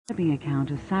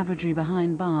Account of savagery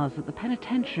behind bars at the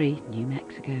penitentiary, New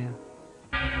Mexico.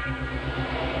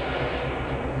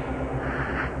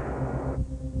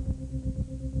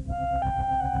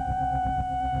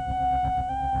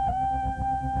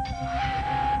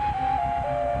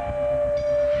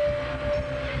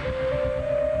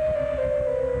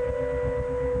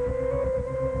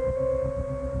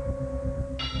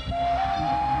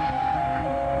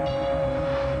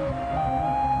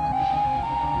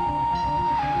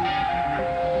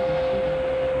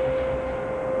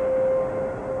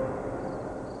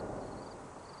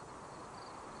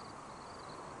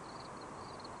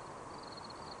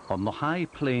 On the high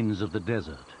plains of the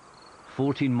desert,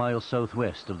 14 miles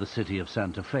southwest of the city of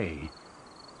Santa Fe,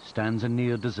 stands a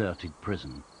near-deserted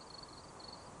prison.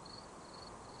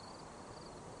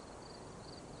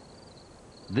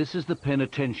 This is the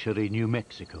penitentiary, New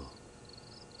Mexico,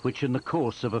 which in the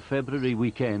course of a February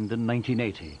weekend in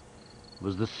 1980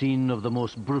 was the scene of the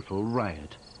most brutal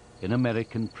riot in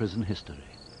American prison history.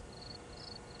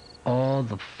 All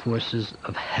the forces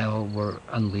of hell were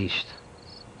unleashed.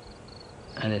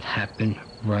 And it happened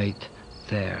right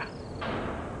there.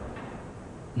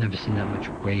 Never seen that much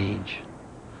rage,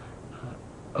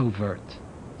 overt,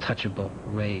 touchable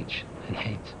rage and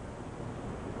hate.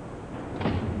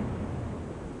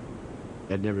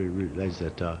 I never realized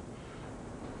that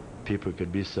people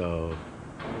could be so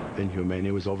inhumane.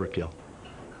 It was overkill.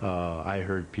 I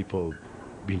heard people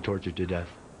being tortured to death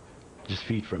just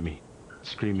feet from me,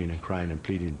 screaming and crying and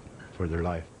pleading for their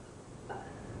life.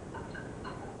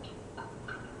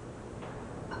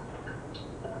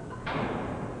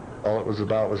 All it was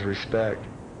about was respect.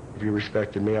 If you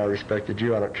respected me, I respected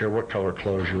you. I don't care what color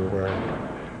clothes you were wearing.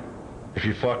 If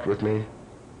you fucked with me,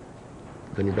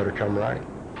 then you better come right.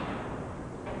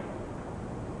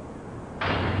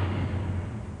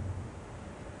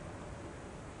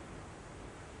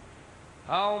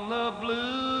 On the blue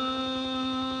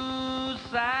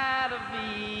side of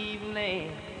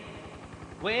evening,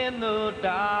 when the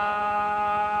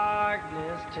darkness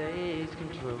takes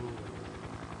control,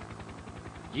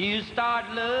 you start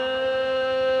looking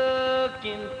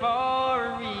for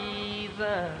a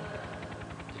reason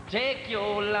to take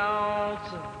your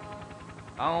lonesome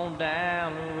on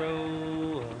down the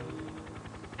road.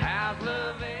 How's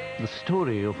love? The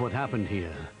story of what happened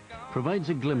here provides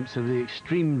a glimpse of the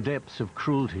extreme depths of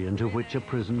cruelty into which a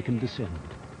prison can descend.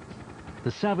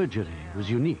 The savagery was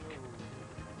unique,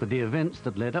 but the events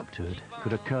that led up to it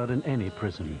could occur in any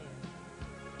prison.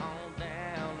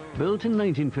 Built in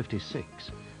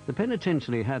 1956, the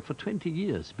penitentiary had for 20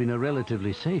 years been a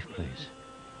relatively safe place.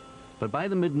 But by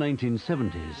the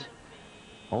mid-1970s,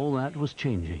 all that was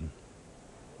changing.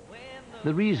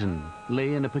 The reason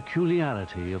lay in a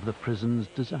peculiarity of the prison's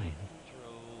design.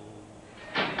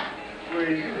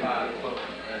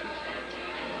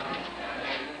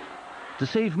 To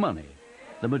save money,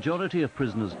 the majority of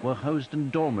prisoners were housed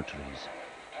in dormitories.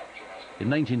 In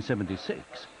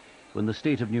 1976, when the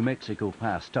state of New Mexico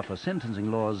passed tougher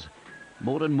sentencing laws,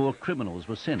 more and more criminals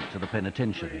were sent to the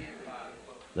penitentiary.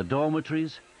 The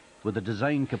dormitories, with a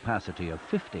design capacity of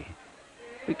 50,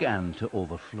 began to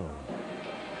overflow.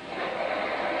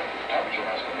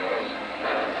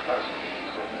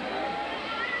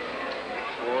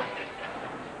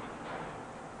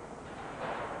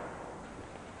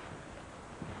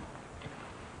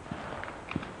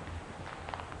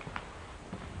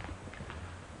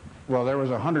 Well, there was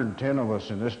 110 of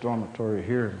us in this dormitory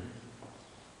here.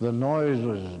 The noise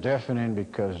was deafening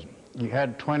because you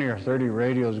had 20 or 30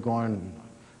 radios going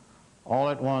all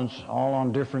at once, all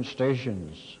on different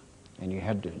stations, and you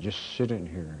had to just sit in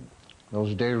here.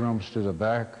 Those day rooms to the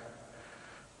back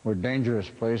were dangerous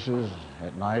places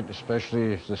at night,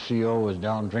 especially if the CO was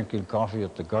down drinking coffee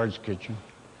at the guard's kitchen.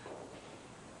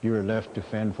 You were left to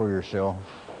fend for yourself.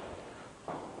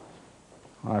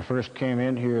 When I first came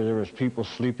in here, there was people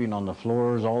sleeping on the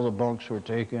floors. All the bunks were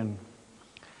taken.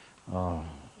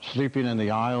 Sleeping in the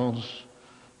aisles.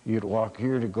 You'd walk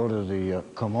here to go to the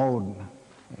commode,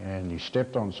 and you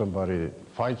stepped on somebody,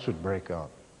 fights would break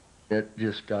out. It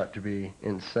just got to be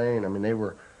insane. I mean, they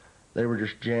were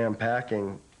just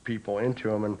jam-packing people into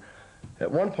them. And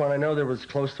at one point, I know there was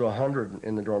close to 100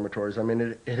 in the dormitories. I mean,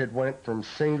 it had went from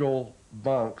single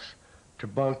bunks to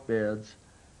bunk beds,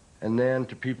 and then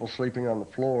to people sleeping on the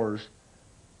floors.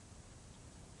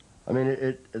 I mean,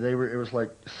 it was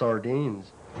like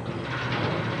sardines.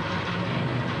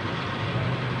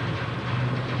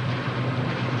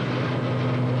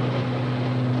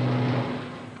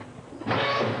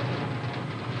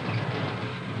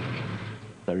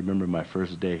 I remember my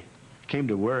first day. Came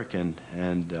to work and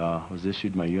was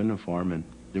issued my uniform, and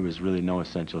there was really no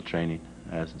essential training,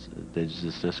 as they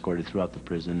just escorted throughout the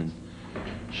prison and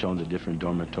shown the different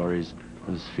dormitories,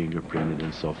 was fingerprinted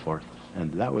and so forth.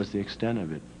 And that was the extent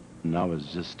of it. And I was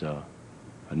just a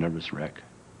nervous wreck.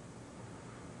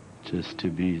 Just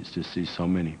to see so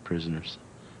many prisoners,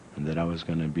 and that I was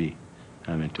going to be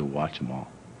having to watch them all.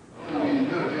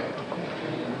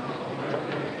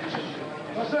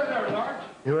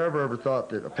 Whoever ever thought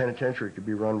that a penitentiary could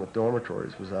be run with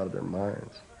dormitories was out of their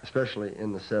minds, especially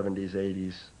in the 70s,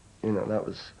 80s. You know, that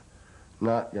was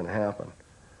not going to happen.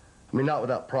 I mean, not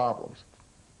without problems.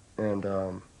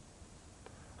 And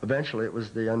eventually it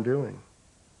was the undoing,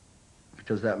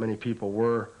 because that many people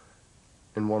were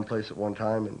in one place at one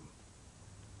time,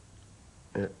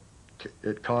 and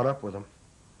it caught up with them.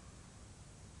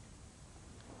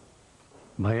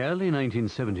 By early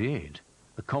 1978,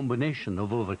 a combination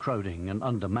of overcrowding and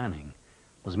undermanning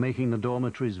was making the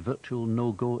dormitories virtual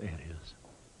no-go areas.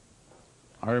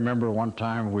 I remember one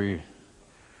time we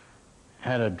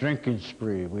had a drinking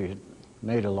spree. We had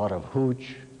made a lot of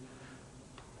hooch.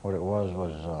 What it was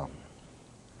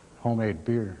homemade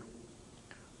beer.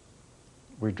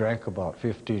 We drank about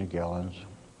 15 gallons.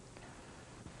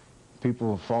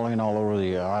 People falling all over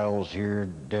the aisles here,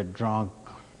 dead drunk.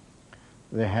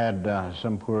 They had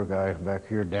some poor guy back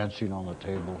here dancing on the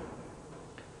table.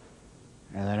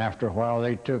 And then after a while,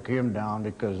 they took him down,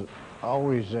 because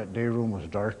always that day room was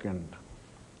darkened.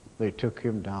 They took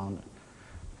him down.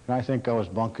 And I think I was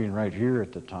bunking right here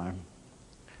at the time.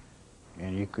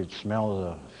 And you could smell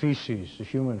the feces, the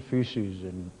human feces,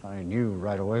 and I knew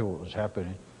right away what was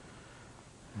happening.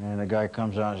 And the guy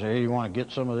comes out and says, "Hey, you want to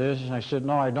get some of this?" And I said,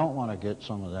 "No, I don't want to get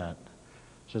some of that."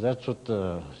 So that's what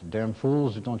the damn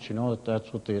fools, don't you know that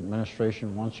that's what the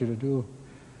administration wants you to do?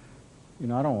 You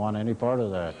know, I don't want any part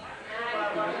of that.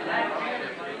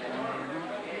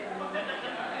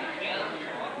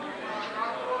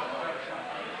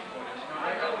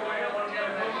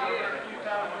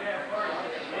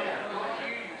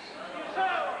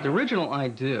 The original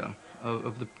idea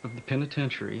of the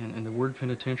penitentiary, and the word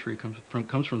penitentiary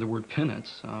comes from the word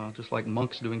penance, just like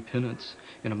monks doing penance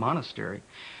in a monastery,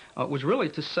 was really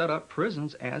to set up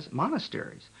prisons as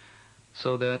monasteries,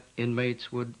 so that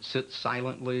inmates would sit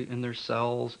silently in their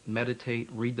cells, meditate,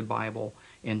 read the Bible,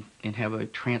 and have a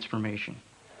transformation.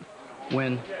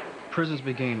 When prisons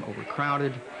became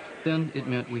overcrowded, then it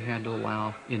meant we had to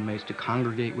allow inmates to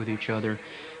congregate with each other,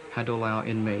 had to allow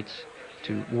inmates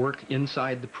to work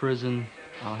inside the prison,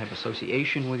 have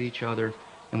association with each other.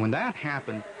 And when that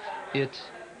happened, it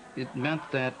meant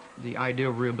that the idea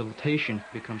of rehabilitation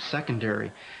becomes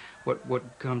secondary. What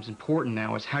becomes important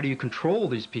now is, how do you control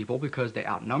these people, because they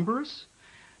outnumber us,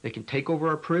 they can take over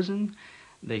our prison,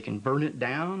 they can burn it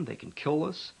down, they can kill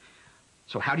us.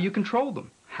 So how do you control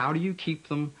them? How do you keep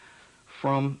them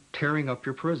from tearing up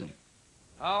your prison?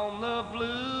 On the blue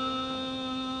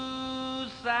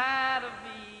side of me.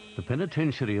 The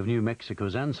penitentiary of New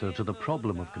Mexico's answer to the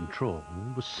problem of control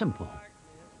was simple.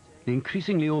 The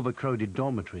increasingly overcrowded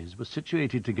dormitories were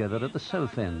situated together at the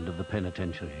south end of the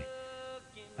penitentiary.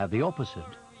 At the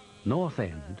opposite, north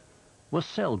end, were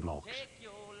cell blocks,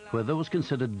 where those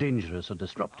considered dangerous or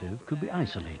disruptive could be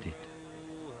isolated.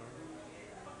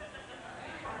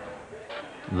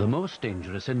 The most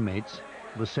dangerous inmates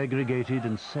were segregated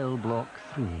in cell block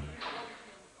 3.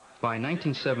 By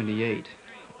 1978,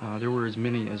 there were as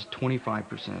many as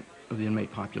 25% of the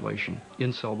inmate population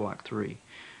in cell block 3,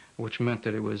 which meant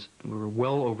that we were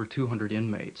well over 200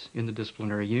 inmates in the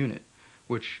disciplinary unit,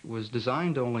 which was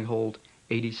designed to only hold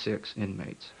 86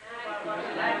 inmates.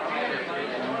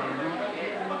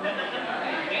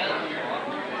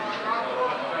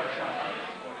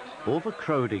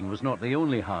 Overcrowding was not the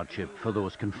only hardship for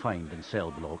those confined in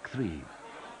cell block 3.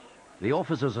 The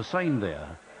officers assigned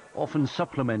there often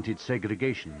supplemented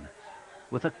segregation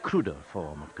with a cruder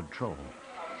form of control.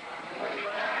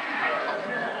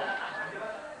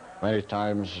 Many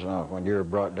times when you're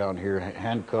brought down here,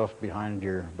 handcuffed behind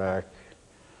your back,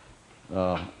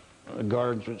 the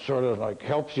guards would sort of like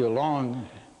help you along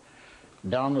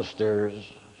down the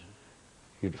stairs.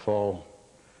 You'd fall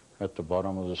at the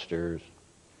bottom of the stairs.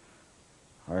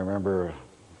 I remember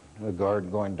a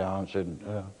guard going down and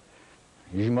said,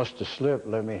 "You must have slipped,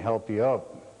 let me help you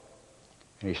up."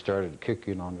 And he started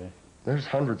kicking on me. There's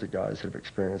hundreds of guys that have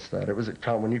experienced that. It was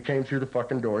when you came through the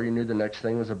fucking door, you knew the next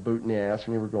thing was a boot in the ass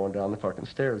when you were going down the fucking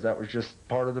stairs. That was just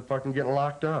part of the fucking getting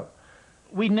locked up.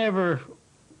 We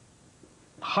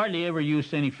hardly ever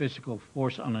used any physical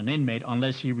force on an inmate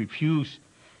unless he refused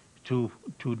to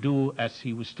do as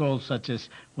he was told, such as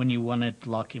when you wanted to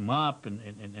lock him up in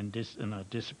a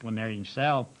disciplinary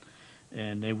cell,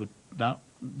 and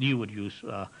you would use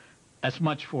as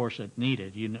much force as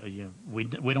needed.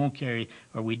 We don't carry,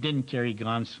 or we didn't carry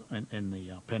guns in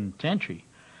the penitentiary,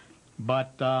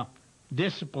 but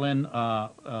discipline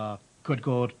could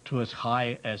go to as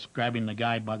high as grabbing the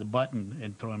guy by the button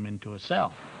and throw him into a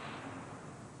cell.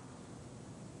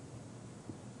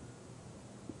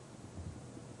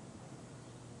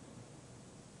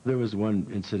 There was one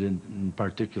incident in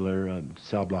particular,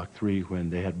 cell block 3, when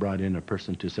they had brought in a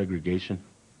person to segregation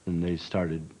and they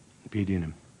started beating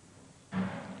him.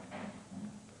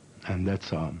 And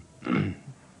that's when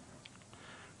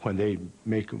they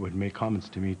would make comments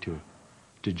to me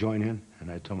to join in,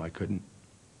 and I told them I couldn't,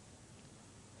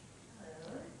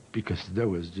 because there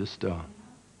was just the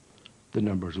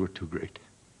numbers were too great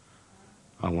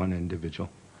on one individual.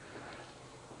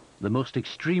 The most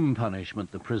extreme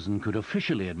punishment the prison could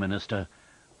officially administer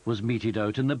was meted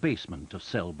out in the basement of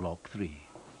cell block 3.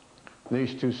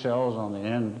 These two cells on the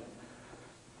end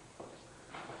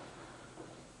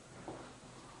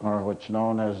are what's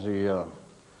known as the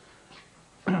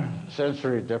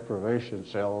sensory deprivation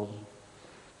cells.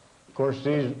 Of course,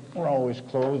 these were always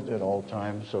closed at all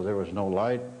times, so there was no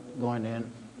light going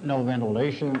in, no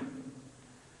ventilation,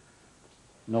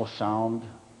 no sound.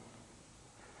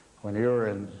 When you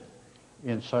were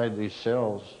inside these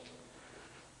cells,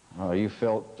 you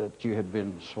felt that you had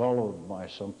been swallowed by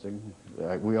something.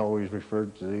 We always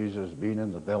referred to these as being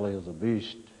in the belly of the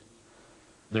beast.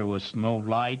 There was no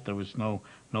light, there was no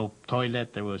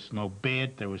toilet, there was no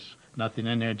bed, there was nothing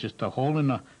in there, just a hole in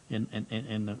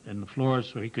the floor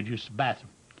so he could use the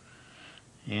bathroom.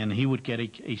 And he would get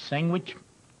a sandwich,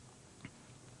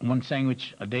 one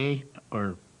sandwich a day,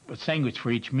 or a sandwich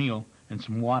for each meal, and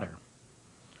some water.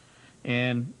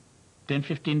 And then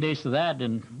 15 days of that,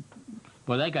 and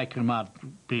well, that guy came out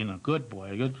being a good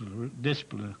boy, a good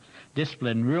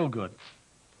discipline real good.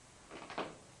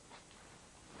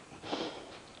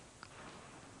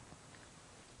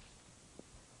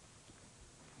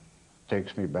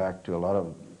 Takes me back to a lot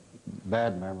of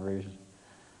bad memories.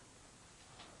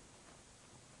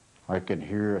 I could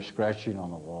hear a scratching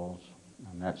on the walls,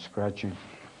 and that scratching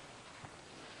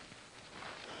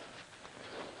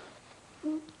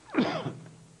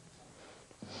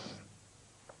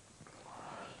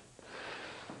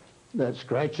that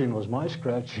scratching was my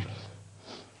scratching.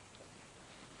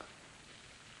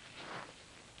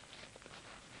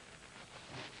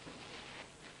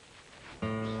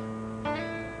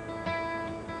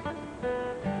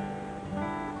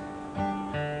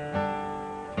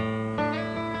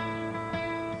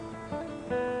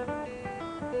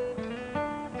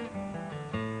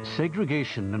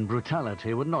 Segregation and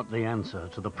brutality were not the answer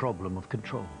to the problem of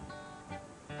control.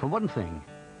 For one thing,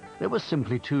 there were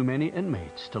simply too many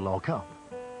inmates to lock up.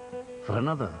 For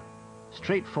another,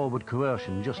 straightforward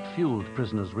coercion just fueled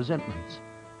prisoners' resentments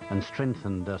and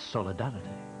strengthened their solidarity.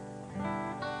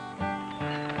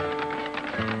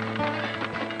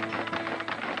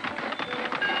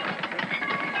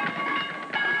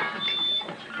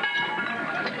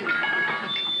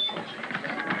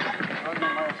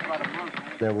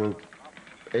 There were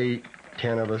 8,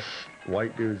 10 of us,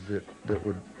 white dudes, that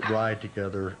would ride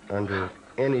together under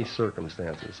any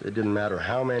circumstances. It didn't matter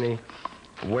how many,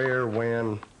 where,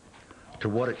 when, to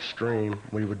what extreme,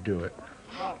 we would do it.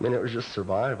 I mean, it was just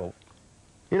survival.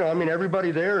 You know, I mean,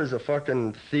 everybody there is a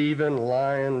fucking thieving,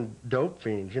 lying dope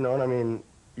fiend, you know what I mean?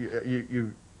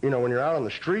 You know, when you're out on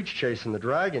the streets chasing the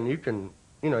dragon, you can,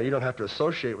 you know, you don't have to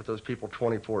associate with those people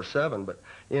 24/7, but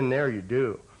in there you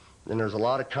do. And there's a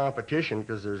lot of competition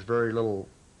because there's very little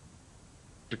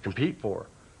to compete for.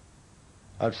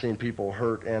 I've seen people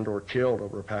hurt and or killed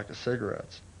over a pack of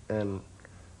cigarettes. And,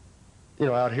 you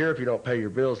know, out here, if you don't pay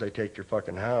your bills, they take your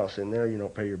fucking house. In there, you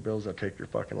don't pay your bills, they'll take your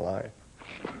fucking life.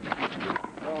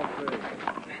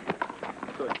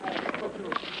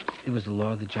 It was the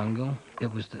law of the jungle.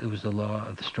 It was the law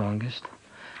of the strongest.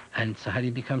 And so how do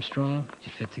you become strong?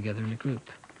 You fit together in a group.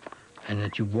 And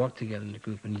that you walk together in a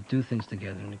group and you do things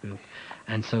together in a group.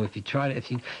 And so if you try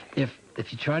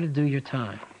to do your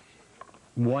time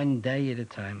one day at a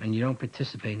time and you don't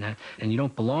participate in that and you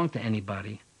don't belong to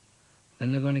anybody,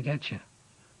 then they're going to get you.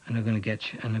 And they're going to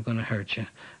get you and they're going to hurt you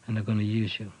and they're going to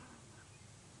use you.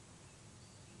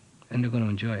 And they're going to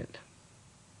enjoy it.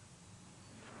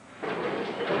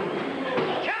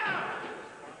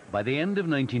 By the end of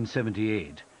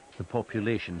 1978, the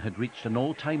population had reached an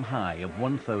all-time high of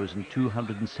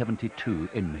 1,272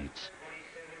 inmates.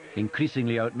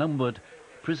 Increasingly outnumbered,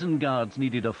 prison guards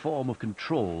needed a form of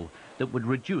control that would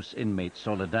reduce inmate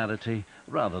solidarity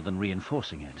rather than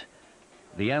reinforcing it.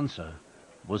 The answer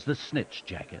was the snitch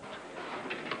jacket.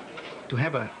 To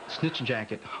have a snitch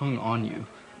jacket hung on you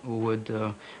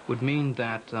would mean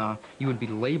that you would be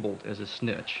labeled as a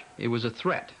snitch. It was a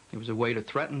threat. It was a way to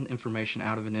threaten information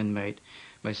out of an inmate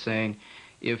by saying,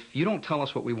 if you don't tell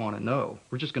us what we want to know,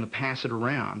 we're just going to pass it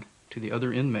around to the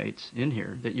other inmates in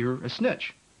here that you're a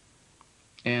snitch.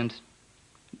 And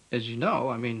as you know,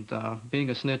 I mean, being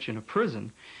a snitch in a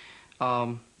prison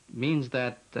means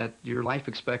that your life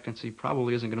expectancy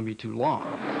probably isn't going to be too long.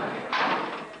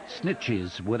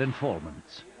 Snitches were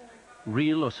informants.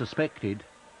 Real or suspected,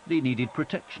 they needed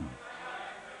protection.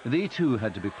 They too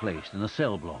had to be placed in a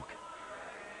cell block.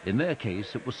 In their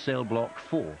case, it was cell block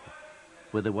 4,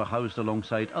 where they were housed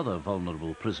alongside other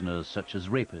vulnerable prisoners such as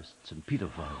rapists and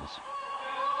pedophiles.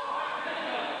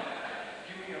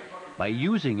 By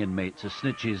using inmates as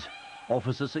snitches,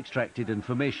 officers extracted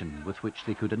information with which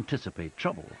they could anticipate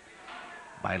trouble.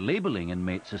 By labeling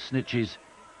inmates as snitches,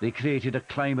 they created a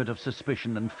climate of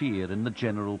suspicion and fear in the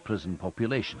general prison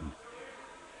population.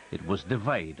 It was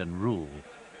divide and rule.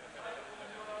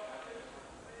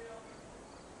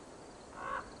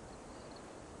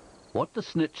 What the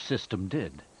snitch system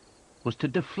did was to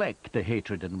deflect the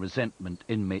hatred and resentment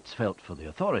inmates felt for the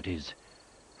authorities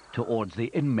towards the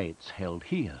inmates held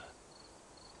here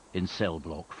in cell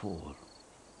block 4.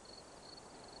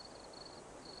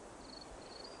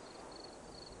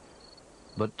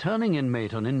 But turning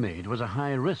inmate on inmate was a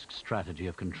high-risk strategy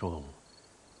of control.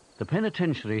 The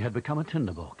penitentiary had become a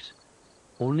tinderbox,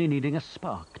 only needing a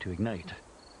spark to ignite,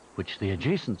 which the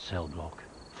adjacent cell block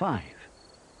 5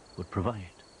 would provide.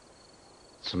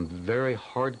 Some very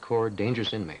hardcore,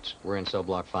 dangerous inmates were in cell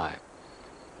block 5.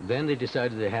 Then they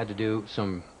decided they had to do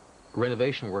some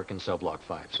renovation work in cell block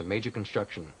 5, some major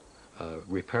construction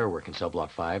repair work in cell block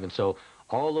 5, and so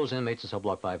all those inmates in cell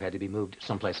block 5 had to be moved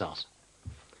someplace else.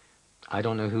 I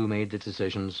don't know who made the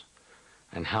decisions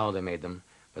and how they made them,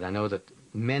 but I know that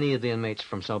many of the inmates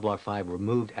from cell block 5 were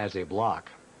moved as a block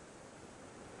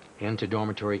into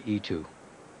dormitory E2.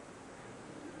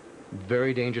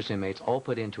 Very dangerous inmates all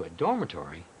put into a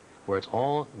dormitory where it's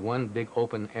all one big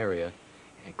open area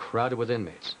and crowded with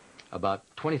inmates. About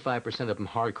 25% of them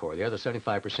hardcore, the other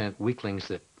 75% weaklings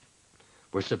that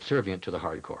were subservient to the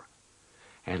hardcore.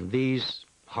 And these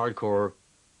hardcore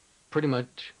pretty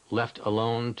much left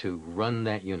alone to run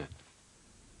that unit.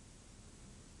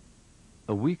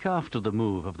 A week after the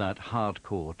move of that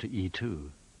hardcore to E2,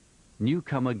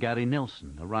 newcomer Gary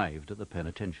Nelson arrived at the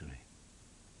penitentiary.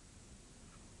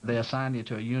 They assign you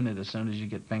to a unit as soon as you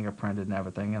get fingerprinted and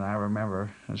everything, and I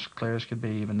remember, as clear as could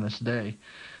be even this day,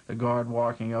 the guard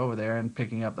walking over there and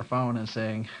picking up the phone and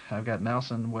saying, "I've got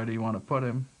Nelson, where do you want to put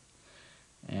him?"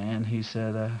 And he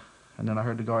said, and then I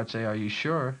heard the guard say, "Are you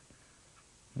sure?"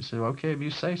 He said, "Okay, if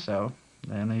you say so."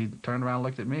 And he turned around and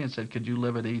looked at me and said, "Could you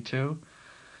live at E2?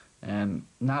 And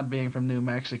not being from New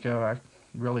Mexico, I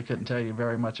really couldn't tell you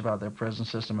very much about their prison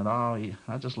system at all.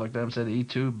 I just looked at him and said,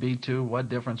 E2, B2, what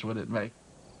difference would it make?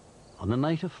 On the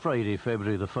night of Friday,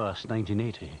 February the 1st,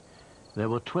 1980, there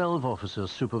were 12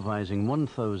 officers supervising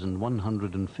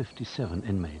 1,157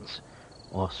 inmates,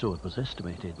 or so it was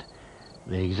estimated.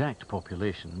 The exact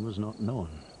population was not known.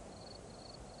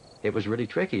 It was really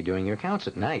tricky doing your counts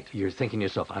at night. You're thinking to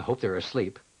yourself, I hope they're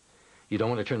asleep. You don't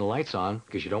want to turn the lights on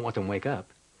because you don't want them to wake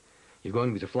up. You're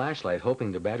going with your flashlight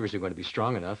hoping the batteries are going to be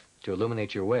strong enough to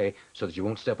illuminate your way so that you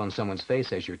won't step on someone's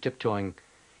face as you're tiptoeing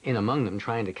in among them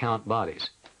trying to count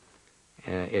bodies.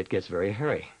 It gets very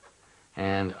hairy.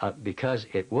 And because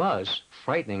it was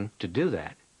frightening to do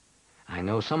that, I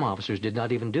know some officers did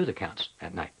not even do the counts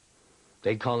at night.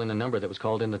 They'd call in a number that was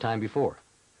called in the time before.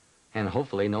 And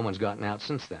hopefully no one's gotten out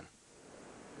since then.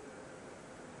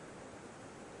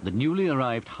 The newly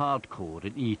arrived hardcore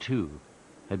in E2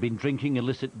 had been drinking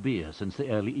illicit beer since the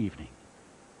early evening.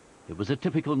 It was a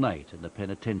typical night in the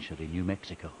penitentiary, New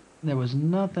Mexico. There was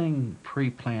nothing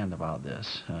pre-planned about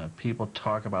this. People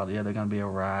talk about, yeah, they're going to be a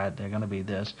riot, they're going to be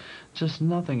this. Just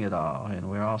nothing at all. And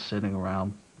we're all sitting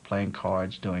around playing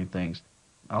cards, doing things.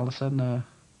 All of a sudden,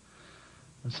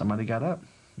 somebody got up,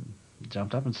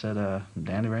 jumped up and said,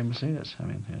 Danny Ray Macias. I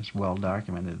mean, it's well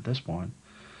documented at this point.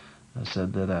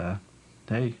 Said that,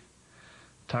 hey,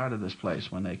 tired of this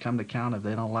place. When they come to count, if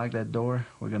they don't like that door,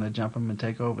 we're going to jump them and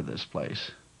take over this place.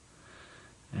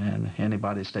 And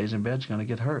anybody that stays in bed is going to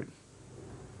get hurt.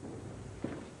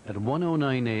 At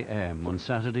 1:09 a.m. on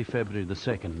Saturday, February the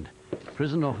 2nd,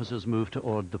 prison officers moved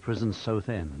toward the prison's south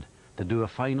end to do a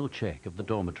final check of the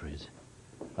dormitories,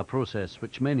 a process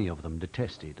which many of them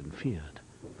detested and feared.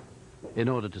 In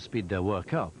order to speed their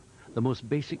work up, the most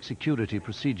basic security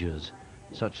procedures,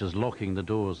 such as locking the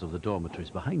doors of the dormitories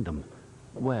behind them,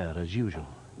 were, as usual,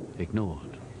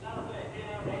 ignored.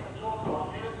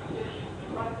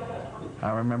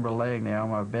 I remember laying there on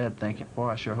my bed thinking, boy,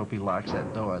 I sure hope he locks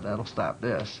that door. That'll stop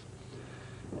this.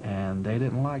 And they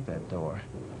didn't like that door.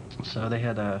 So they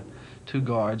had 2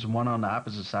 guards. One on the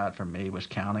opposite side from me was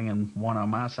counting, and one on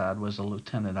my side was a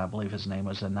lieutenant. I believe his name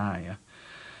was Anaya.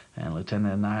 And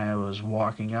Lieutenant Anaya was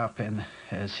walking up, and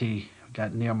as he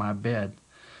got near my bed,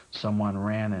 someone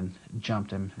ran and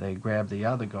jumped him. They grabbed the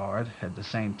other guard. At the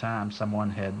same time, someone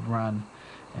had run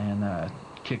and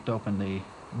kicked open the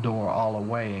door all the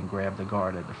way and grabbed the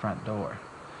guard at the front door,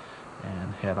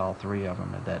 and had all 3 of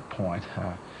them at that point.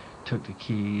 Took the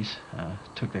keys,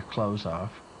 took their clothes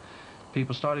off.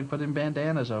 People started putting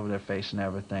bandanas over their face and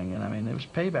everything, and I mean, it was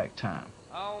payback time.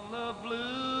 On the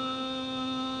blue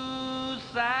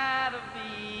side of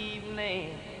the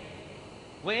evening,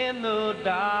 when the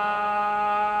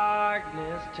darkness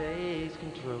takes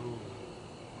control,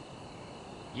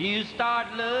 you start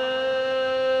looking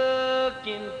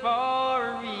for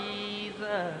a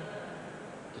reason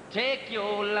to take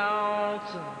your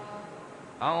lonesome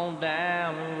on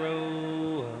down the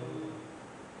road.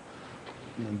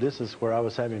 And this is where I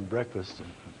was having breakfast.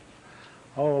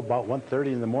 About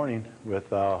 1:30 in the morning with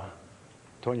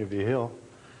Tonya Vigil.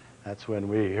 That's when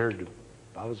we heard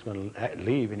I was going to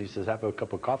leave, and he says, have a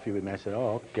cup of coffee with me. I said,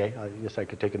 oh, okay, I guess I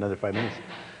could take another 5 minutes.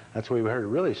 That's where we heard a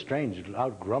really strange,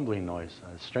 loud grumbling noise.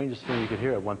 The strangest thing you could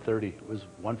hear at 1:30. It was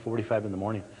 1:45 in the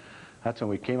morning. That's when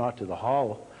we came out to the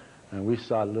hall, and we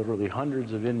saw literally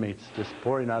hundreds of inmates just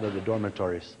pouring out of the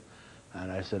dormitories.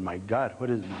 And I said, my God, what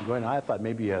is going on? I thought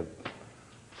maybe a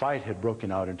fight had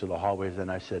broken out into the hallways, and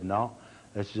I said, no,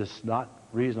 it's just not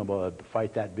reasonable. A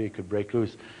fight that big could break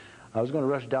loose. I was going to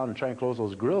rush down and try and close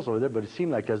those grills over there, but it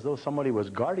seemed like as though somebody was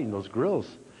guarding those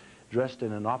grills dressed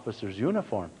in an officer's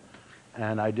uniform.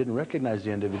 And I didn't recognize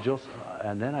the individuals.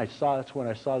 And then that's when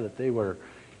I saw that they were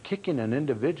kicking an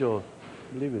individual.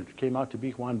 I believe it came out to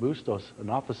be Juan Bustos, an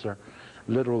officer,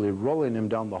 literally rolling him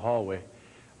down the hallway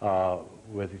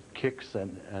with kicks.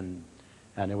 And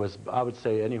it was, I would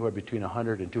say, anywhere between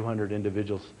 100 and 200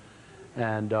 individuals.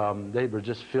 And they were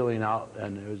just filling out,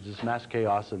 and it was just mass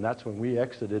chaos. And that's when we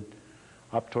exited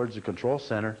up towards the control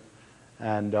center.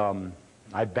 And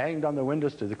I banged on the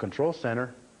windows to the control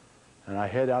center, and I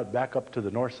head out back up to the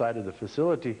north side of the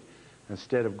facility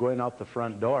instead of going out the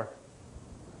front door.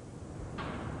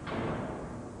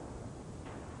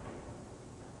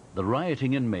 The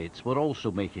rioting inmates were also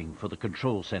making for the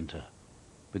control center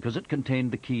because it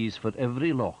contained the keys for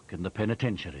every lock in the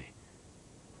penitentiary.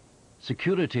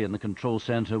 Security in the control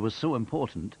center was so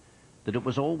important that it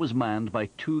was always manned by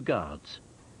 2 guards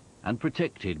and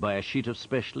protected by a sheet of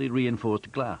specially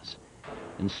reinforced glass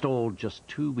installed just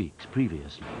 2 weeks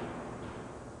previously.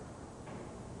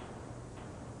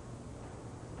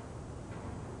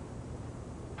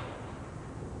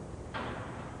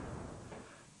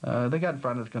 They got in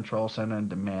front of the control center and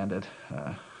demanded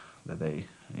that they,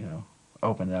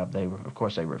 open it up. Of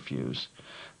course, they refused.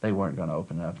 They weren't going to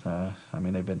open it up. I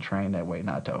mean, they've been trained that way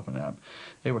not to open it up.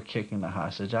 They were kicking the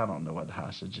hostage. I don't know what the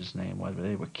hostage's name was, but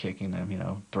they were kicking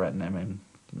him, threatening him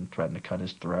and threatening to cut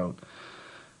his throat.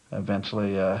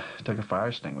 Eventually, took a fire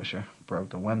extinguisher, broke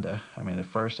the window. I mean, at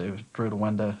first they threw the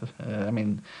window.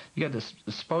 You got this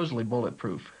supposedly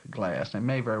bulletproof glass. It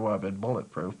may very well have been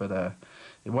bulletproof, but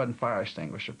it wasn't fire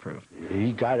extinguisher proof.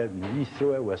 He got it, and he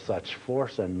threw it with such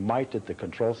force and might at the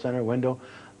control center window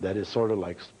that it sort of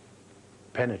like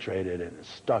penetrated and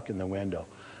stuck in the window.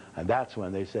 And that's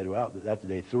when they said, well,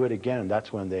 they threw it again, and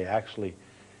that's when they actually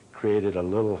created a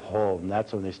little hole, and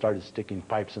that's when they started sticking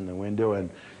pipes in the window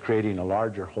and creating a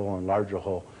larger hole and larger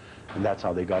hole, and that's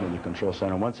how they got in the control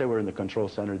center. Once they were in the control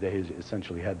center, they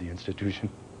essentially had the institution.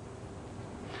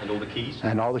 And all the keys?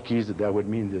 And all the keys that would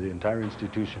mean to the entire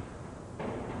institution.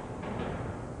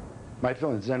 My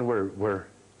feelings then were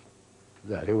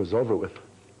that it was over with,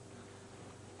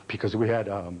 because we had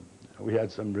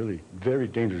some really very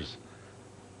dangerous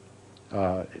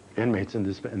inmates in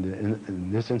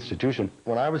this institution.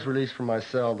 When I was released from my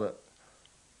cell,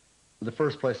 the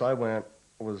first place I went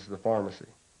was the pharmacy,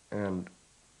 and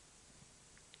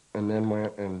then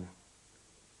went and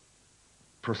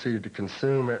proceeded to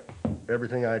consume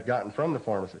everything I had gotten from the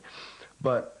pharmacy.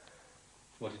 But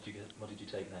what did you get? What did you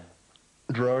take there?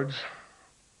 Drugs,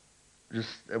 just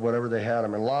whatever they had. I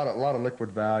mean, a lot of liquid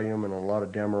Valium and a lot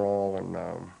of Demerol and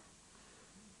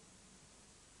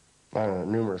I don't know,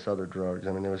 numerous other drugs.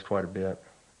 I mean, there was quite a bit.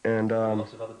 And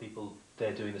lots of other people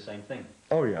there doing the same thing.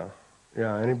 Oh yeah,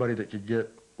 yeah. Anybody that could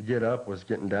get up was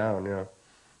getting down. Yeah.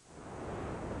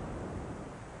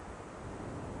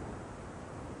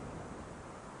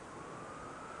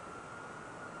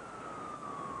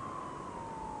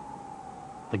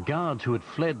 The guards who had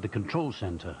fled the control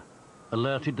center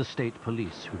alerted the state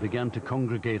police, who began to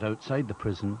congregate outside the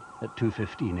prison at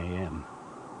 2:15 a.m.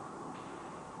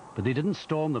 But they didn't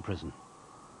storm the prison,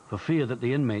 for fear that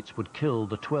the inmates would kill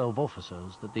the 12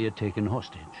 officers that they had taken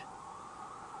hostage.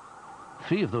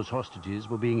 3 of those hostages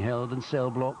were being held in cell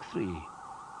block 3.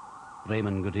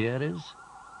 Raymond Gutierrez,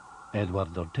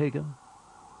 Edward Ortega,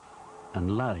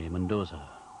 and Larry Mendoza.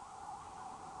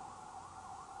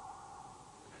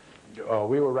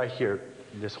 We were right here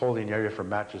in this holding area for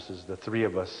mattresses, the 3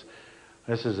 of us.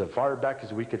 This is as far back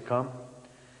as we could come.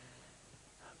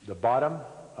 The bottom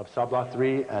of cell block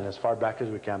 3 and as far back as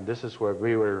we can. This is where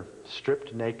we were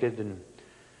stripped naked and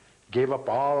gave up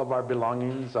all of our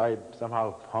belongings. I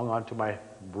somehow hung on to my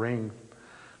ring,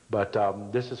 but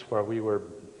this is where we were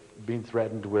being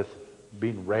threatened with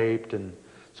being raped and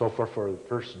so forth for the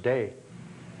first day.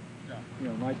 You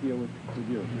know, my deal with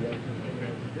you.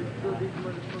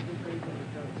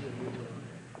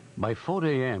 By 4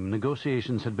 a.m.,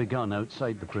 negotiations had begun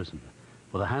outside the prison,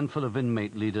 with a handful of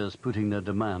inmate leaders putting their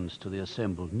demands to the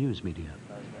assembled news media.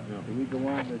 So we go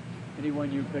on with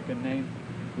anyone you pick a name.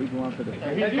 We go on for the.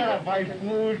 He's got to buy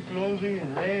food, clothing,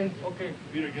 and land. Okay.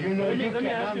 You know, you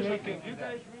cannot make it.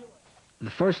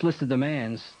 The first list of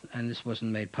demands, and this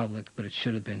wasn't made public, but it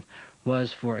should have been,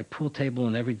 was for a pool table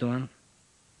in every dorm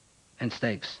and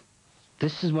steaks.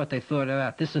 This is what they thought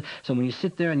about. So when you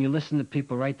sit there and you listen to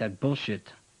people write that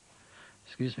bullshit,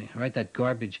 write that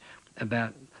garbage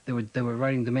about they were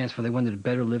writing demands for they wanted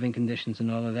better living conditions and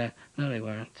all of that. No, they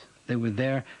weren't. They were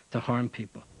there to harm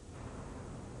people.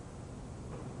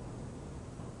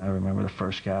 I remember the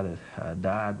first guy that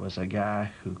died was a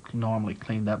guy who normally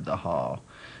cleaned up the hall.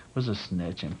 Was a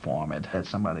snitch informant. Had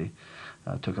somebody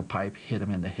took a pipe, hit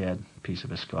him in the head. A piece of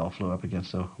his skull flew up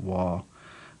against the wall.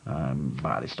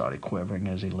 Body started quivering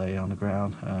as he lay on the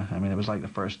ground. I mean, it was like the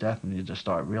first death, and you just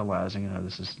start realizing, you know,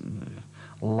 this is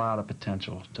a lot of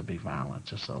potential to be violent,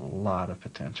 just a lot of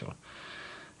potential.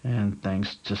 And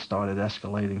things just started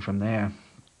escalating from there.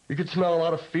 You could smell a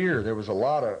lot of fear. There was a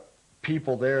lot of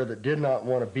people there that did not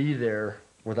want to be there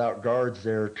without guards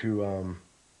there to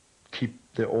keep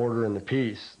the order and the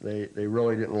peace. They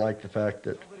really didn't like the fact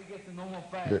that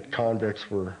convicts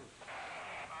were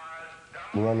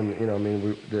running, you know, I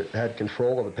mean, that had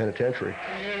control of the penitentiary.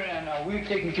 Here, and we're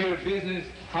taking care of business.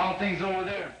 How are things over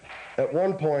there? At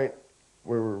one point,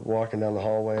 we were walking down the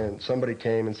hallway, and somebody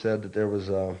came and said that there was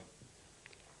and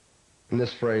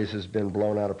this phrase has been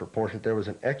blown out of proportion, there was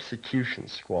an execution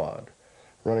squad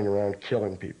running around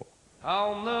killing people.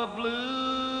 On the blue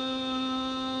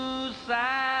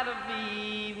side of the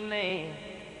evening,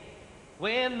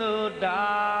 when the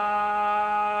darkness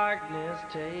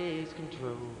takes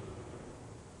control,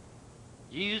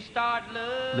 you start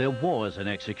loving. There was an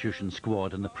execution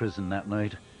squad in the prison that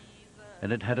night,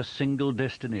 and it had a single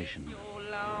destination.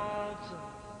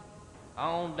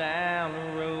 On down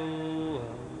the road.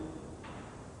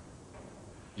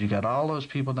 You got all those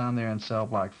people down there in cell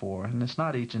block 4, and it's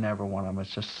not each and every one of them,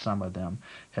 it's just some of them,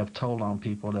 have told on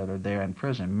people that are there in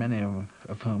prison, many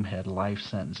of whom had life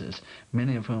sentences,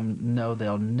 many of whom know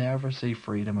they'll never see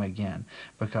freedom again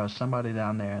because somebody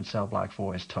down there in cell block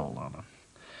 4 has told on them.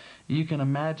 You can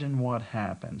imagine what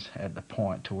happens at the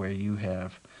point to where you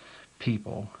have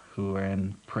people who are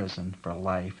in prison for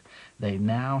life. They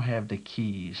now have the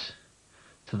keys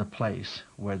to the place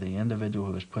where the individual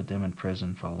who has put them in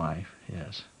prison for life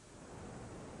is.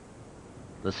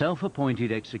 The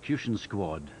self-appointed execution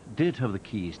squad did have the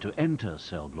keys to enter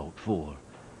cell block 4,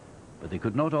 but they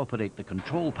could not operate the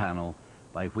control panel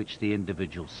by which the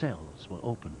individual cells were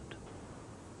opened.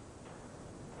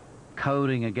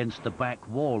 Cowering against the back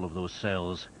wall of those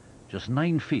cells, just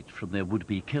 9 feet from their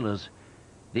would-be killers,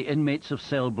 the inmates of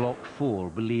cell block 4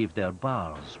 believed their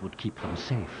bars would keep them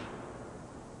safe.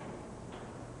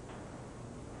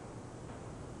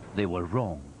 They were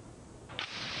wrong.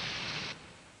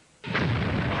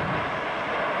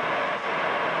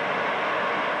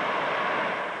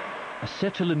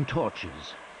 Acetylene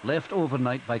torches, left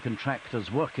overnight by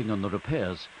contractors working on the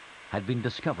repairs, had been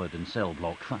discovered in cell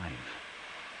block 5.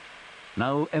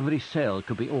 Now every cell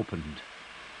could be opened,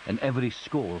 and every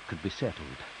score could be settled.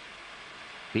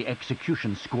 The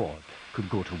execution squad could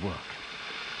go to work.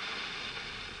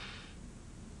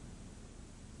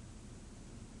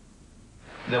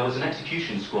 There was an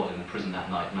execution squad in the prison that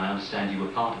night, and I understand you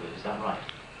were part of it. Is that right?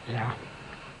 Yeah.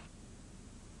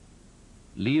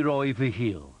 Leroy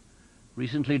Vihil,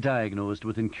 recently diagnosed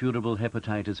with incurable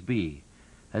hepatitis B,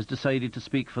 has decided to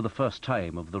speak for the first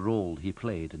time of the role he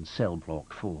played in cell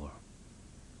block 4.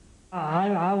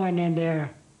 I went in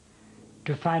there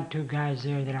to find 2 guys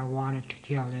there that I wanted to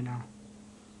kill, you know.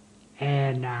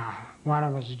 And one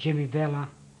of them was Jimmy Villa,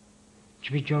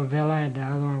 Chivicho Villa, and the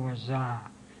other one was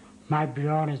My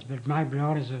Briones, but My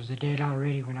Briones was dead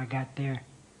already when I got there.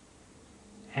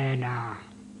 And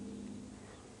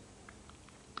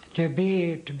to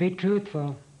be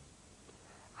truthful,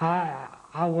 I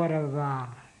would have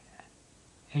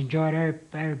enjoyed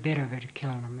every bit of it,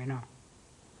 killing them, you know,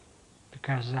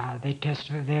 because they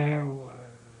testified there.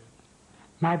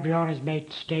 My Briones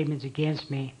made statements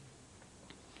against me,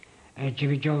 and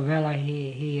Jimmy Joe Villa,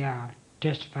 he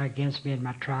testified against me in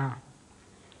my trial.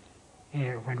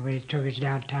 Yeah, when we took us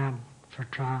downtown for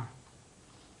trial.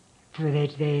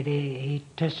 He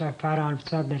testified on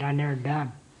something that I never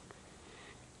done.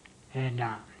 And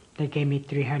they gave me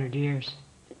 300 years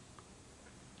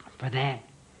for that.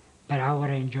 But I would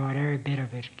have enjoyed every bit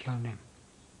of it, killing him.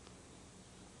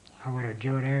 I would have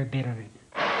enjoyed every bit of it.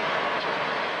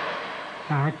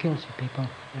 Now, I killed some people,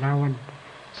 and I wouldn't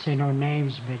say no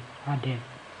names, but I did.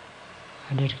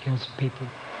 I did kill some people.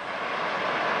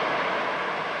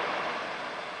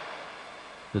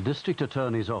 The district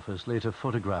attorney's office later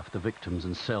photographed the victims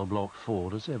in cell block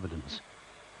 4 as evidence.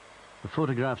 The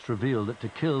photographs revealed that to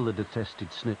kill the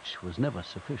detested snitch was never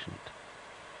sufficient.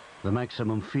 The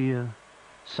maximum fear,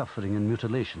 suffering and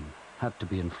mutilation had to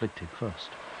be inflicted first.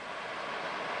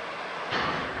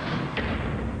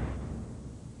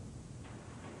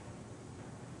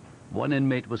 One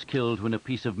inmate was killed when a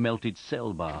piece of melted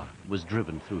cell bar was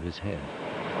driven through his head.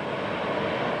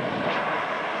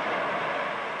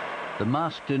 The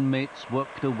masked inmates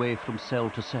worked their way from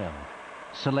cell to cell,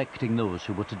 selecting those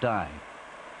who were to die,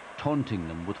 taunting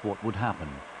them with what would happen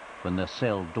when their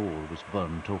cell door was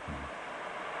burnt open.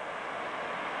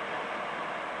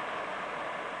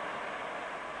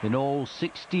 In all,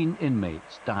 16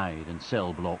 inmates died in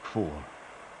cell block 4.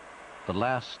 The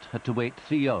last had to wait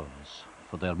 3 hours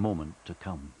for their moment to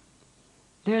come.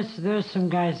 There's some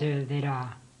guys there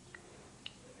that,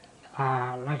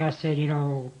 like I said, you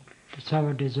know, some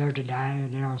would deserve to die,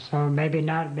 and you know, some maybe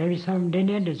not, maybe some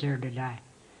didn't deserve to die.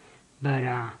 But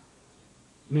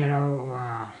you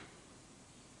know,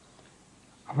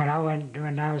 when I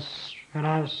was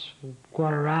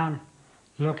going around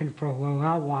looking for who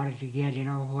I wanted to get, you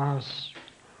know, who I was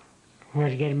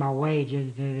to get in my way,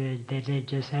 they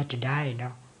just had to die, you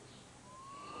know.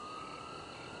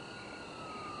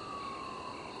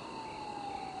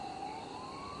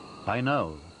 By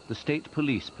now, the state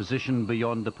police positioned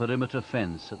beyond the perimeter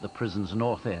fence at the prison's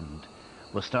north end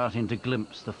were starting to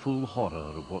glimpse the full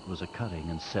horror of what was occurring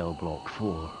in cell block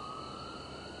 4.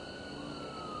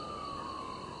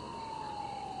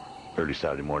 Early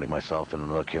Saturday morning, myself and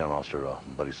another canine officer,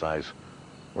 Buddy Size,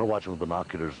 we're watching with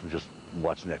binoculars and just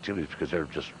watching the activities because they're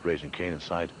just raising Cain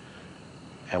inside.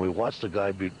 And we watched the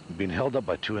guy being held up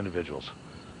by 2 individuals.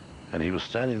 And he was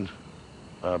standing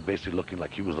basically looking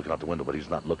like he was looking out the window, but he's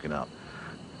not looking out.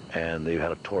 And they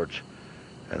had a torch,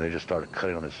 and they just started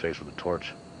cutting on his face with a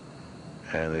torch.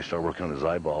 And they started working on his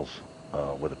eyeballs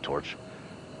with a torch.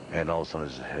 And all of a sudden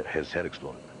his head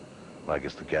exploded. Well, I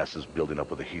guess the gas is building up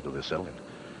with the heat of the acetylene.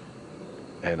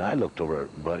 And I looked over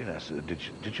at Buddy and I said,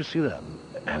 did you see that?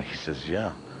 And he says,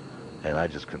 yeah. And I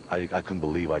just couldn't, I couldn't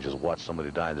believe I just watched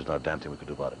somebody die and there's not a damn thing we could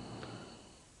do about it.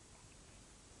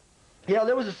 Yeah,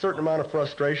 there was a certain amount of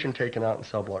frustration taken out in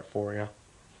cell block 4, yeah,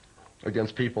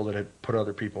 against people that had put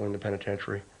other people in the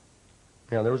penitentiary.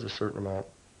 Yeah, there was a certain amount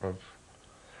of,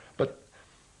 but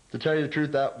to tell you the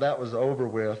truth, that was over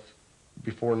with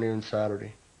before noon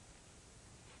Saturday.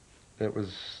 That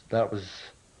was,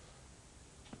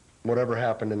 whatever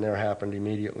happened in there happened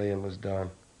immediately and was done.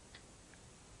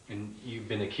 And you've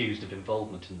been accused of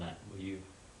involvement in that. Were you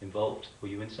involved? Were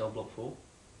you in cell block 4?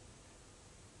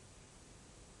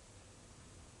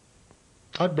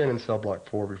 I've been in cell block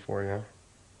 4 before, yeah.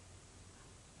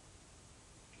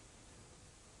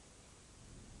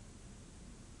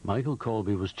 Michael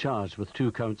Colby was charged with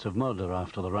 2 counts of murder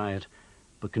after the riot,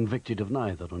 but convicted of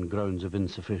neither on grounds of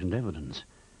insufficient evidence.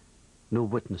 No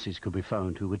witnesses could be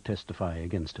found who would testify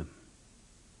against him.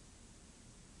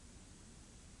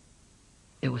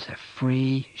 It was a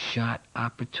free shot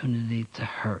opportunity to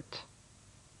hurt.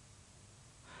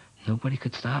 Nobody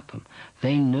could stop them.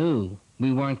 They knew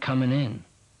we weren't coming in.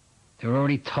 They were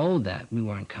already told that we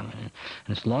weren't coming in.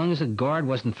 And as long as a guard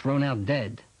wasn't thrown out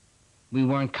dead, we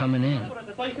weren't coming in.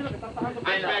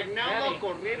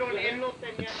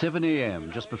 At 7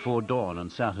 a.m., just before dawn on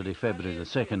Saturday, February the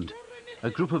 2nd, a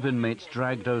group of inmates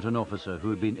dragged out an officer who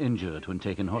had been injured when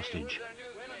taken hostage.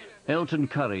 Elton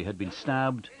Curry had been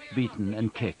stabbed, beaten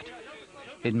and kicked.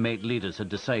 Inmate leaders had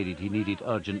decided he needed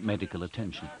urgent medical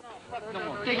attention.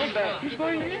 Take him back. He's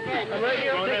going in. I'm right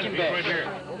here. Take him back.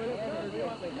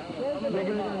 Wait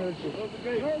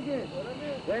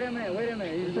a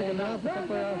minute. He's taking a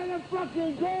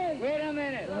fucking game. Wait a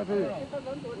minute.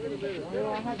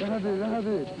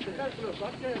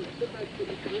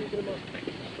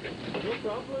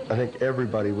 I think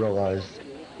everybody realized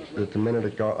that the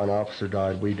minute an officer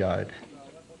died, we died.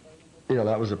 You know,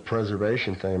 that was a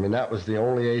preservation thing. I mean, that was the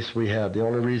only ace we had. The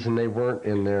only reason they weren't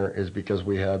in there is because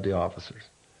we had the officers.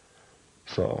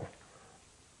 So.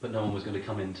 But no one was going to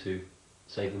come in to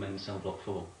save the men in cell block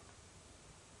 4.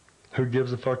 Who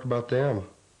gives a fuck about them?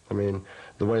 I mean,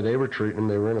 the way they were treating them,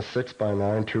 they were in a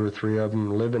 6x9, 2 or 3 of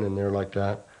them living in there like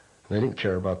that. They didn't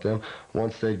care about them.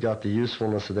 Once they got the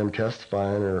usefulness of them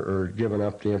testifying or giving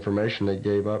up the information they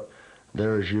gave up,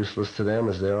 they're as useless to them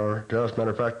as they are to us.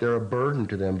 Matter of fact, they're a burden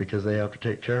to them because they have to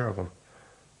take care of them.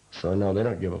 So, no, they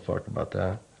don't give a fuck about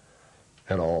that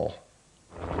at all.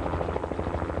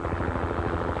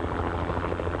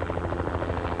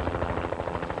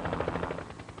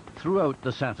 Throughout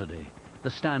the Saturday, the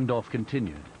standoff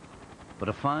continued, but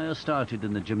a fire started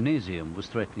in the gymnasium was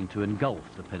threatening to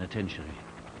engulf the penitentiary.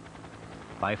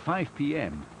 By 5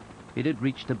 p.m., it had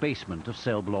reached the basement of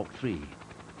cell block 3,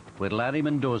 where Larry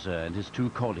Mendoza and his 2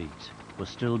 colleagues were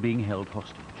still being held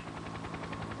hostage.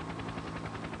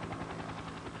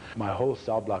 My whole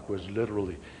cell block was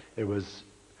literally, it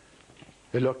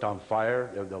looked on fire.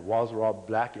 The walls were all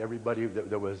black. Everybody,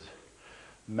 there was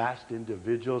masked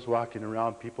individuals walking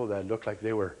around, people that looked like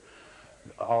they were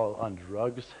all on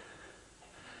drugs.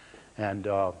 And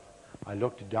I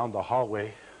looked down the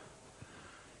hallway,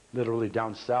 literally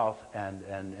down south,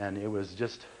 and it was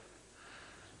just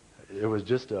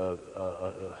a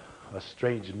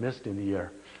strange mist in the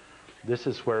air. This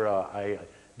is where I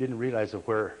didn't realize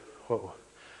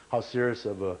how serious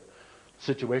of a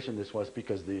situation this was,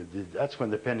 because that's when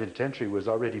the penitentiary was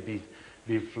already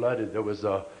being flooded. There was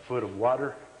a foot of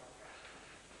water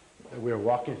that we were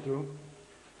walking through,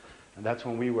 and that's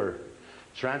when we were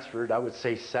transferred, I would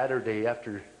say Saturday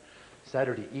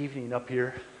evening up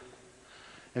here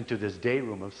into this day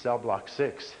room of cell block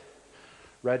 6.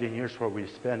 Right in here's where we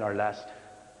spent our last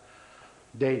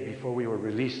day before we were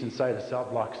released inside of cell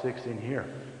block 6 in here.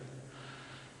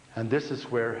 And this is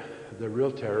where the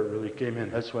real terror really came in.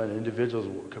 That's when individuals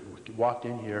walked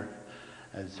in here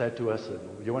and said to us,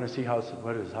 you want to see how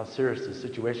serious the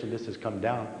situation this has come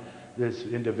down? This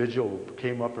individual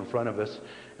came up in front of us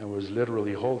and was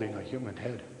literally holding a human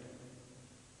head.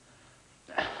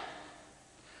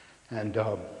 And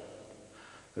it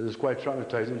is quite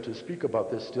traumatizing to speak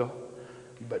about this still,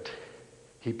 but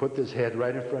he put this head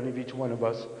right in front of each one of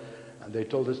us, and they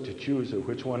told us to choose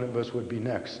which one of us would be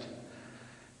next.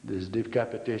 This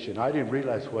decapitation. I didn't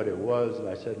realize what it was, and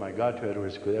I said, my God, to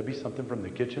Edwards, could that be something from the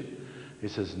kitchen? He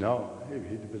says, no. He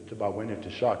about went into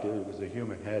shock. It was a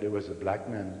human head. It was a black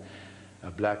man's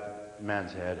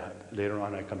head. Later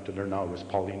on, I come to learn now it was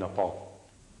Paulina Paul.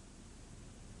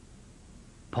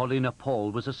 Paulina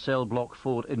Paul was a cell block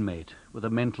 4 inmate with a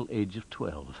mental age of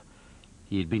 12.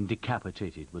 He had been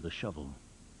decapitated with a shovel.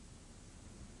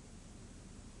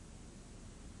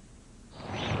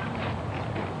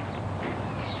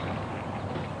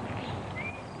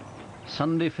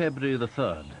 Sunday, February the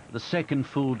 3rd, the second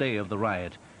full day of the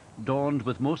riot, dawned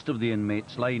with most of the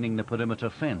inmates lining the perimeter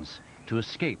fence to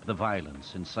escape the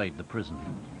violence inside the prison.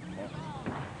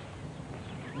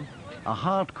 A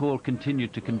hardcore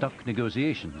continued to conduct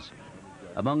negotiations,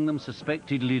 among them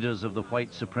suspected leaders of the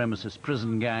white supremacist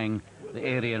prison gang, the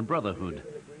Aryan Brotherhood,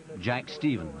 Jack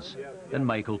Stevens and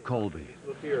Michael Colby.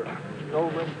 Look here,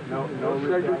 no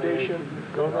segregation,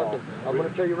 no nothing. I'm going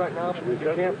to tell you right now, you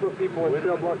can't put people in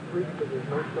cell block 3 because there's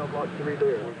no cell block 3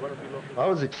 there. I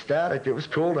was ecstatic. It was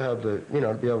cool to have to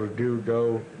be able to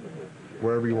go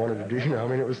wherever you wanted to do. I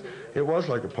mean, it was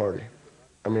like a party.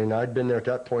 I mean, I'd been there at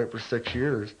that point for 6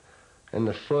 years, and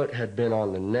the foot had been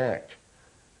on the neck,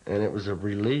 and it was a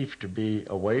relief to be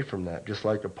away from that, just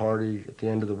like a party at the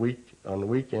end of the week, on the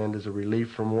weekend, is a relief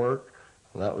from work.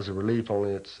 Well, that was a relief,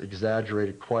 only it's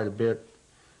exaggerated quite a bit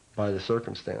by the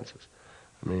circumstances.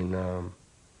 I mean,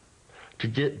 to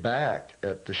get back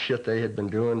at the shit they had been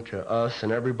doing to us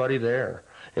and everybody there.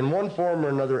 In one form or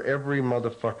another, every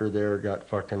motherfucker there got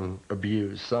fucking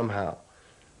abused somehow.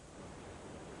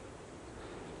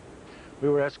 We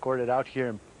were escorted out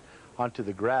here onto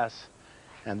the grass,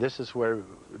 and this is where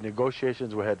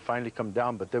negotiations had finally come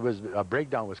down, but there was a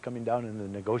breakdown was coming down in the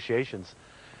negotiations.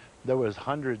 There was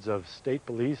hundreds of state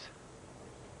police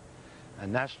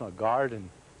and National Guard and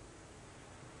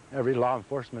every law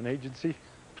enforcement agency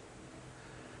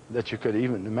that you could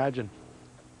even imagine.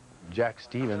 Jack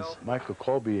Stevens, Michael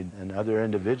Colby, and other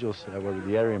individuals that were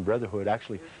the Aryan Brotherhood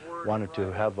actually wanted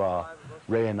to have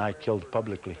Ray and I killed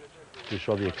publicly. to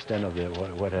show the extent of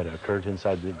what had occurred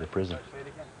inside the prison.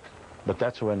 But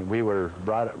that's when we were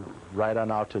brought right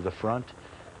on out to the front,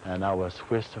 and I was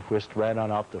whisked right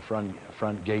on out the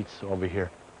front gates over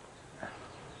here.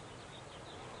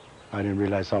 I didn't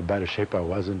realize how bad a shape I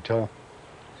was until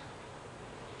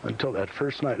that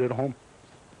first night at home.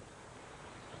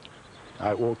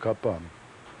 I woke up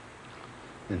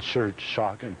in sheer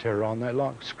shock and terror all night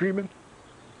long, screaming,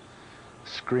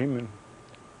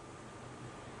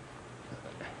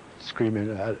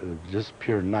 just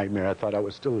pure nightmare. I thought I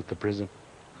was still at the prison.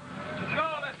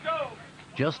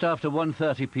 Just after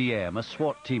 1:30 p.m., a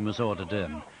SWAT team was ordered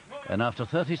in, and after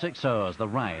 36 hours, the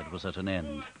riot was at an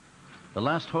end. The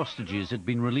last hostages had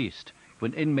been released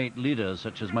when inmate leaders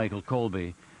such as Michael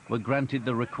Colby were granted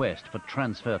the request for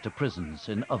transfer to prisons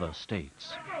in other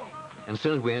states. And as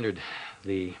soon as we entered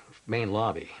the main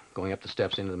lobby, going up the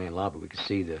steps into the main lobby, we could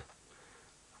see the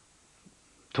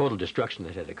total destruction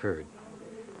that had occurred.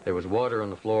 There was water on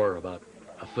the floor about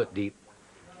a foot deep,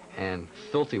 and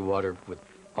filthy water with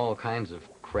all kinds of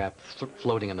crap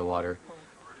floating in the water,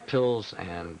 pills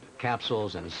and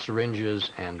capsules and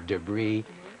syringes and debris.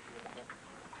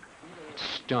 It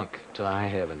stunk to high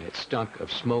heaven. It stunk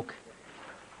of smoke,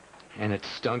 and it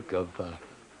stunk of,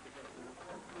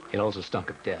 it also stunk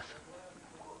of death.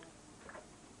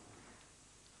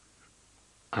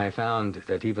 I found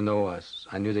that even though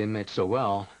I knew the inmates so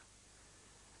well,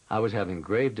 I was having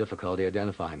grave difficulty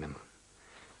identifying them.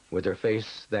 With their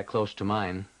face that close to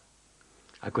mine,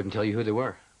 I couldn't tell you who they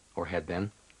were, or had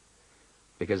been,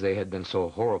 because they had been so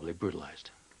horribly brutalized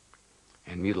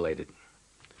and mutilated.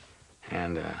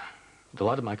 And a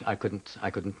lot of them I couldn't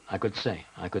say.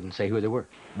 I couldn't say who they were.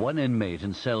 One inmate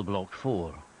in cell block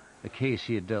 4, a case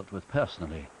he had dealt with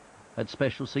personally, had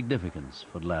special significance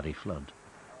for Larry Flood.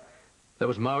 That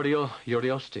was Mario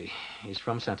Uriosti. He's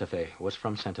from Santa Fe, was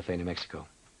from Santa Fe, New Mexico.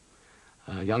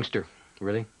 A youngster,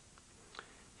 really.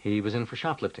 He was in for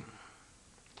shoplifting.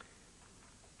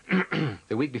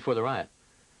 The week before the riot,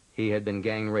 he had been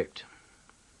gang raped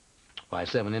by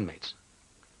 7 inmates.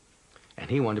 And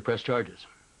he wanted to press charges.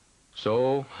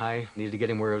 So I needed to get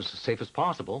him where it was as safe as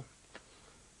possible.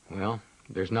 Well,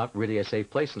 there's not really a safe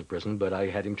place in the prison, but I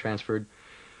had him transferred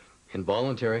in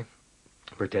voluntary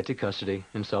protected custody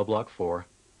in cell block 4,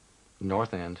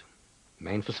 North End,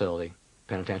 main facility,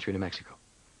 Penitentiary, New Mexico.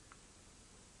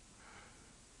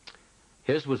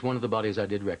 His was one of the bodies I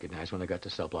did recognize when I got to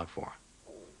cell block 4.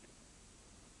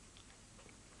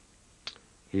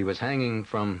 He was hanging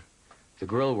from the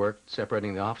grill work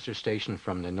separating the officer station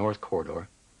from the north corridor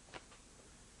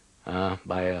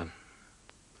by a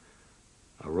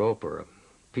rope or a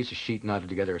piece of sheet knotted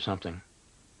together or something.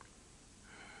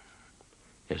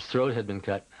 His throat had been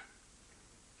cut.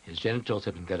 His genitals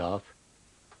had been cut off.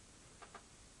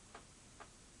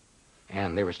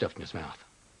 And they were stuffed in his mouth.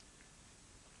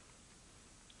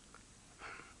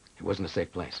 It wasn't a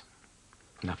safe place.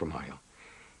 Not for Mario.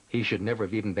 He should never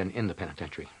have even been in the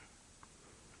penitentiary,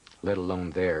 let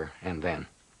alone there and then.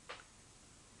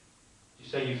 You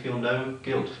say you feel no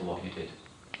guilt for what you did?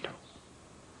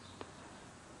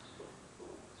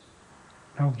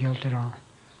 No guilt at all.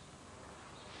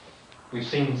 We've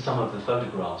seen some of the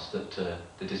photographs that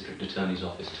the district attorney's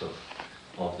office took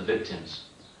of the victims,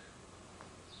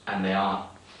 and they are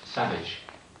savage.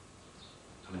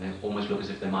 I mean, they almost look as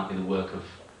if they might be the work of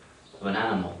an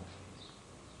animal.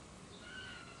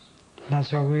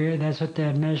 That's what the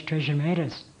administration made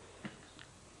us.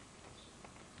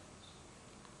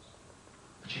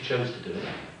 But you chose to do it.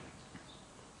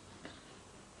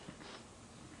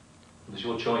 It was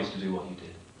your choice to do what you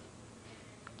did.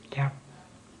 Yeah.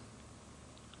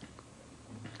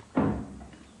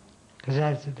 Because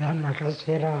like I said, the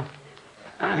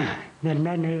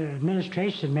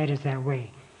administration made us that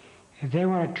way. If they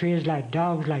want to treat us like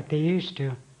dogs like they used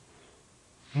to,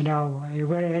 you know, it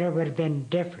would have been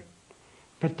different.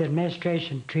 But the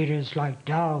administration treated us like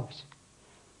dogs.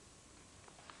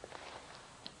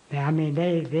 I mean,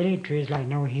 they didn't treat us like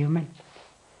no human.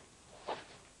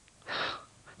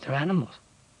 They're animals.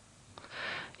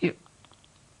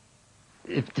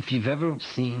 If you've ever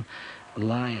seen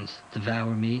lions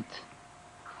devour meat,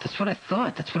 that's what I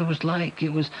thought. That's what it was like.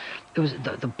 It was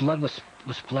the blood was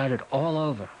splattered all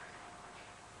over.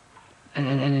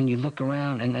 And then you look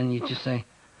around and you just say,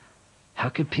 how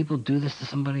could people do this to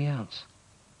somebody else?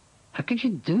 How could you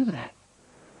do that?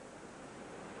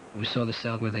 We saw the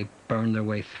cell where they burned their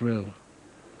way through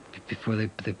before they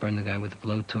burned the guy with the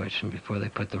blowtorch and before they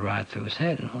put the rod through his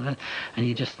head and all that. And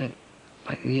you just think,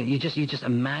 you just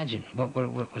imagine what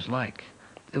it was like.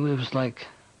 It was like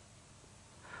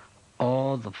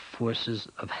all the forces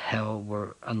of hell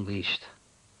were unleashed.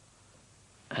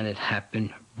 And it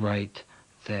happened right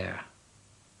there.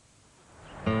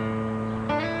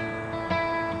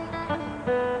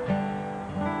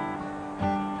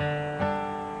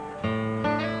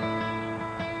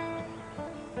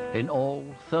 In all,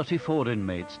 34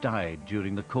 inmates died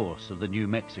during the course of the New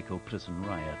Mexico prison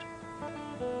riot.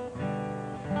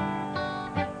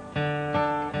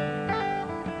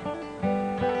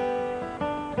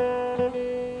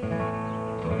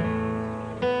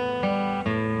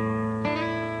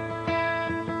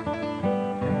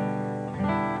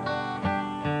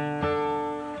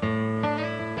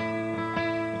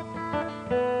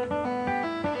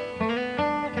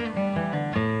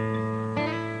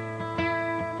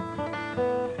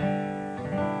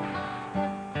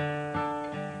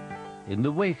 In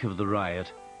the wake of the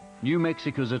riot, New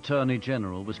Mexico's Attorney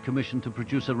General was commissioned to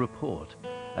produce a report,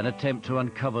 an attempt to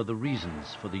uncover the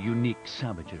reasons for the unique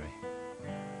savagery.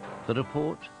 The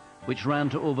report, which ran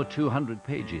to over 200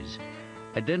 pages,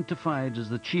 identified as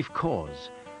the chief cause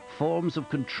forms of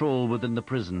control within the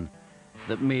prison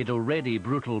that made already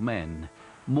brutal men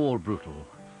more brutal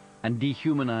and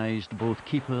dehumanized both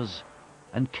keepers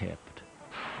and kept.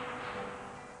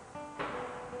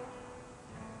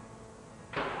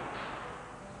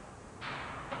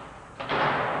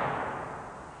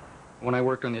 When I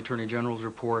worked on the Attorney General's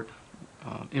report,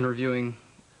 interviewing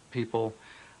people,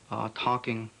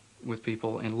 talking with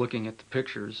people, and looking at the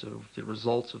pictures of the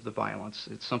results of the violence,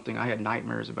 it's something I had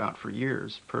nightmares about for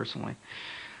years, personally.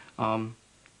 And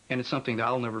it's something that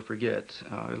I'll never forget.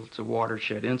 It's a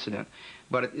watershed incident.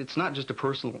 But it's not just a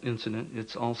personal incident,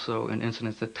 it's also an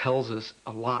incident that tells us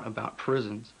a lot about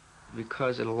prisons,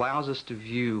 because it allows us to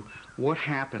view what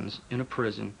happens in a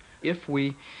prison if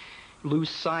we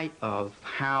lose sight of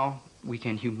how we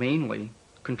can humanely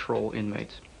control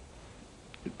inmates.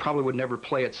 It probably would never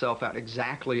play itself out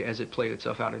exactly as it played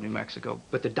itself out in New Mexico,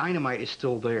 but the dynamite is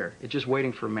still there. It's just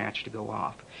waiting for a match to go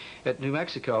off. At New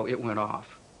Mexico, it went off.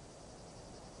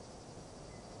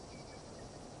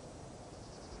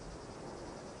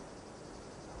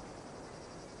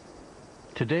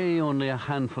 Today, only a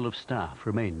handful of staff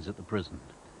remains at the prison.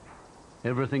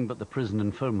 Everything but the prison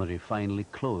infirmary finally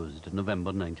closed in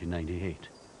November 1998.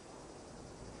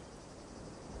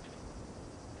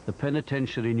 The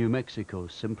penitentiary in New Mexico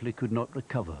simply could not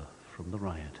recover from the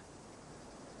riot.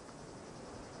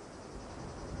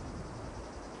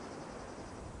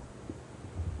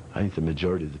 I think the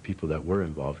majority of the people that were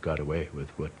involved got away with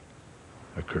what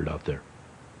occurred out there.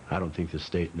 I don't think the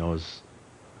state knows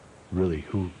really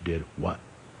who did what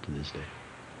to this day.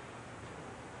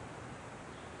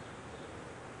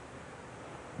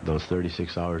 Those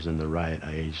 36 hours in the riot,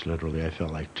 I aged literally, I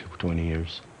felt like 20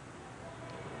 years.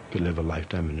 Could live a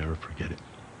lifetime and never forget it.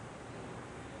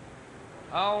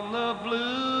 On the blue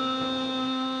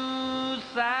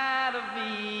side of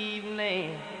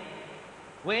evening,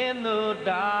 when the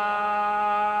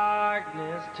darkness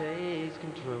takes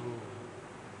control,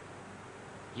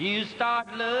 you start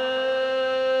looking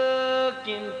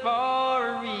for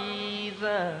a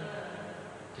reason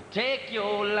to take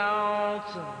your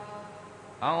lonesome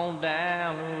on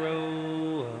down the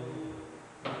road.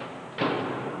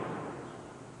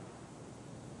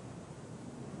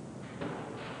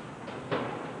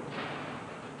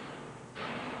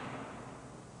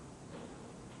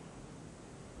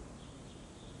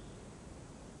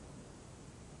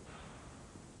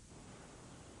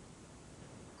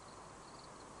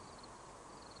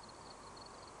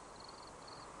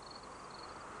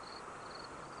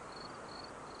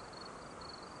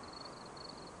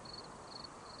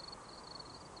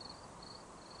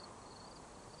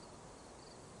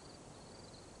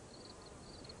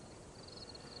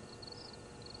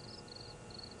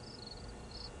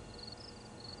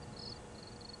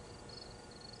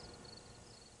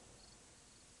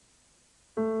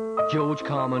 George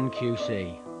Carman,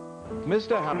 QC.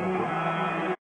 Mr. Hamilton,